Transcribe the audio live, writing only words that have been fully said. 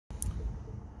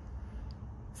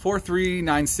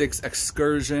4396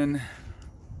 Excursion.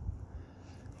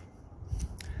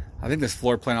 I think this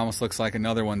floor plan almost looks like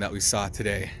another one that we saw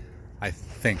today, I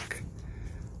think.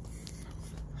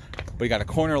 But you got a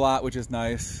corner lot, which is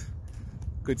nice.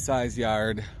 Good size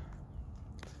yard.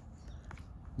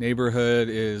 Neighborhood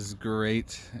is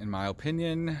great, in my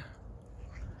opinion.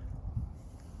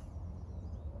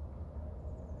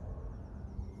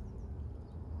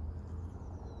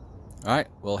 All right,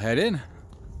 we'll head in.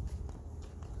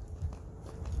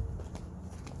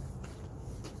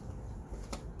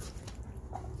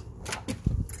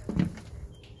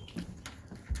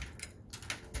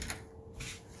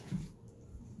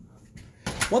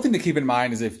 One thing to keep in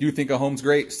mind is if you think a home's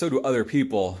great, so do other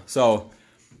people. So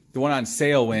the one on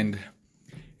Sailwind,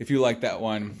 if you like that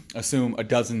one, assume a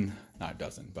dozen, not a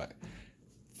dozen, but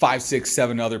 5, 6,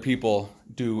 7 other people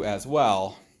do as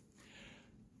well.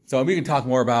 So we can talk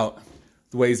more about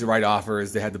the ways to write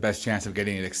offers, they have the best chance of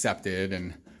getting it accepted,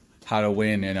 and how to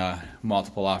win in a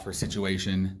multiple offer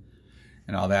situation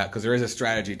and all that, because there is a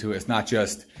strategy to it. It's not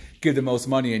just give the most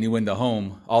money and you win the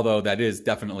home, although that is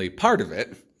definitely part of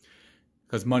it,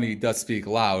 because money does speak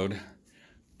loud,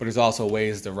 but there's also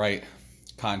ways to write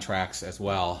contracts as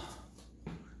well.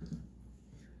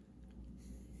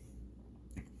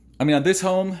 I mean, on this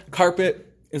home,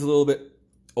 carpet is a little bit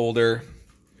older,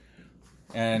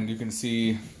 and you can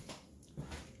see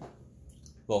a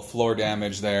little floor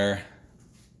damage there.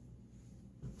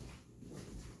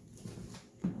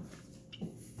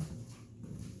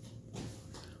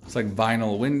 It's like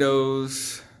vinyl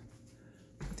windows.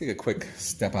 Take a quick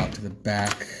step out to the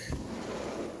back.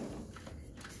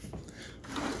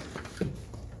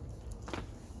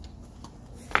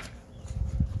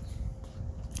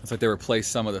 Looks like they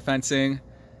replaced some of the fencing.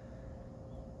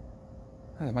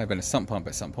 That might have been a sump pump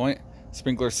at some point.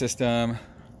 Sprinkler system.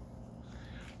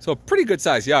 So a pretty good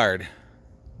sized yard.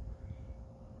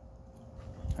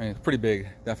 I mean, pretty big,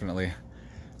 definitely.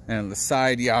 And the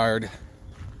side yard.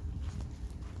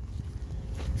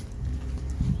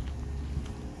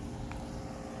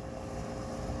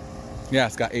 Yeah,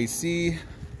 it's got AC.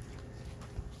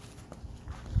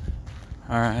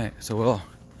 All right, so we'll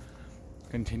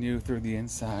continue through the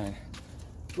inside.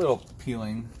 Little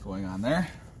peeling going on there.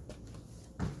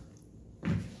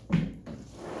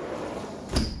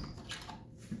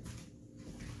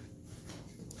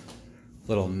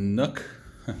 Little nook.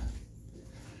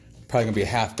 Probably gonna be a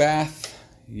half bath.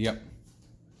 Yep.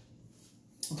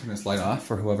 I'll turn this light off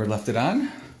for whoever left it on.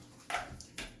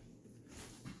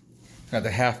 Got the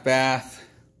half bath,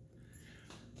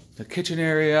 the kitchen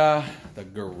area, the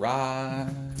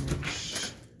garage.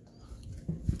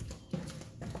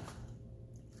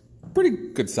 Pretty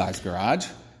good sized garage.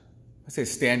 I'd say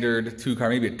standard 2-car,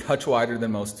 maybe a touch wider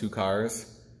than most 2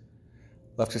 cars.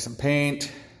 Left just some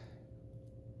paint.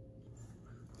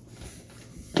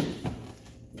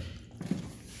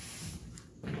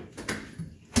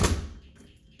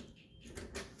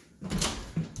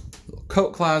 Little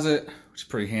coat closet.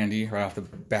 Pretty handy right off the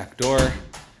back door. All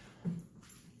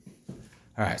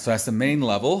right, so that's the main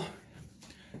level.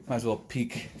 Might as well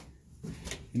peek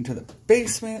into the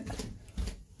basement.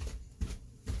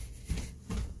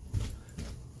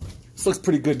 This looks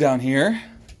pretty good down here.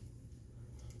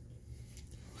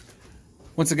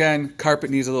 Once again, carpet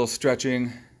needs a little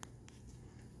stretching.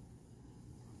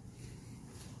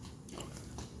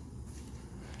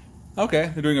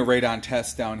 Okay, they're doing a radon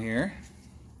test down here,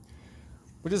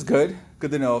 which is good. Good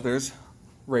to know if there's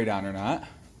radon or not.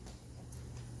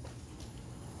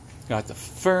 Got the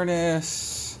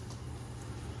furnace.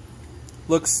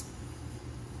 Looks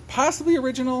possibly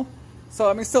original. So,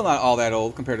 I mean, still not all that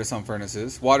old compared to some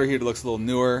furnaces. Water heater looks a little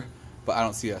newer, but I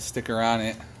don't see a sticker on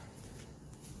it.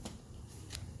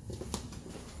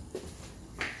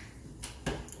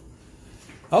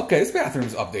 Okay, this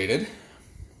bathroom's updated.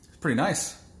 It's pretty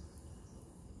nice.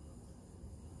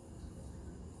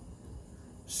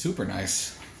 Super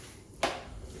nice.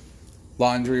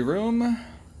 Laundry room.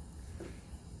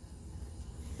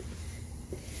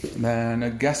 And then a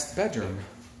guest bedroom.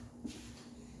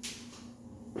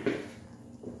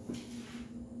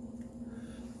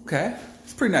 Okay,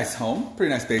 it's a pretty nice home.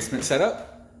 Pretty nice basement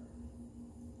setup.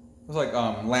 It's like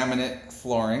laminate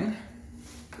flooring.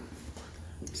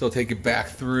 So I'll take you back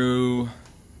through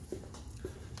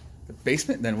the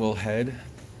basement, then we'll head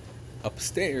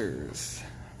upstairs.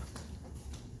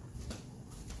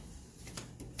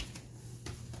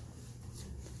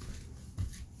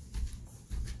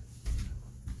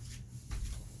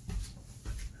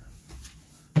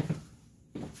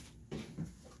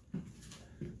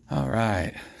 All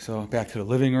right, so back to the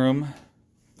living room.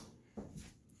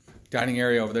 Dining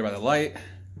area over there by the light.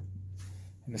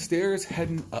 And the stairs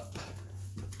heading up.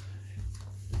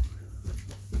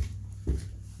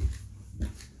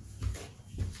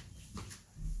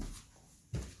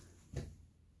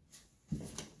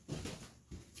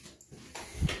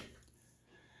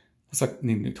 Looks like I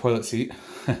need a new toilet seat.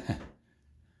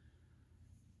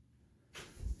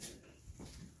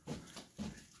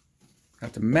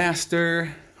 Got the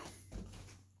master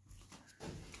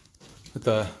with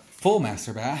the full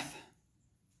master bath.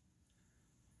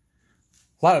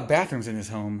 A lot of bathrooms in this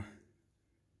home.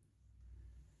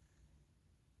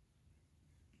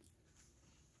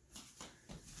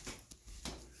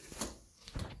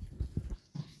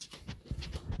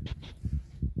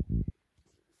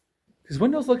 His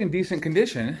windows look in decent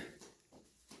condition.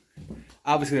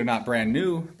 Obviously they're not brand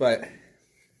new, but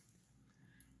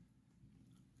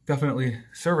definitely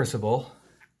serviceable.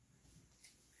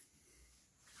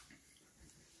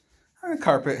 Our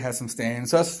carpet has some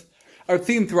stains. So that's our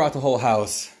theme throughout the whole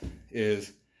house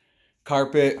is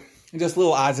carpet and just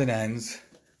little odds and ends.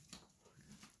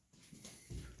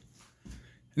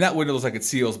 And that window looks like its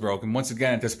seal's broken. Once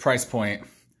again, at this price point,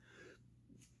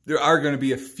 there are going to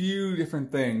be a few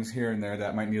different things here and there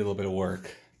that might need a little bit of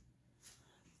work.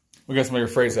 I guess I'm going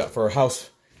to rephrase that. For a house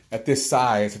at this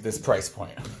size, at this price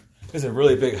point, this is a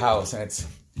really big house, and it's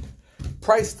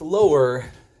priced lower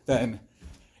than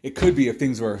it could be if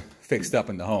things were fixed up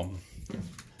in the home.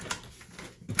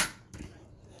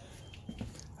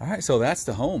 All right, so that's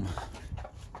the home.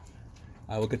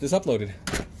 I will get this uploaded.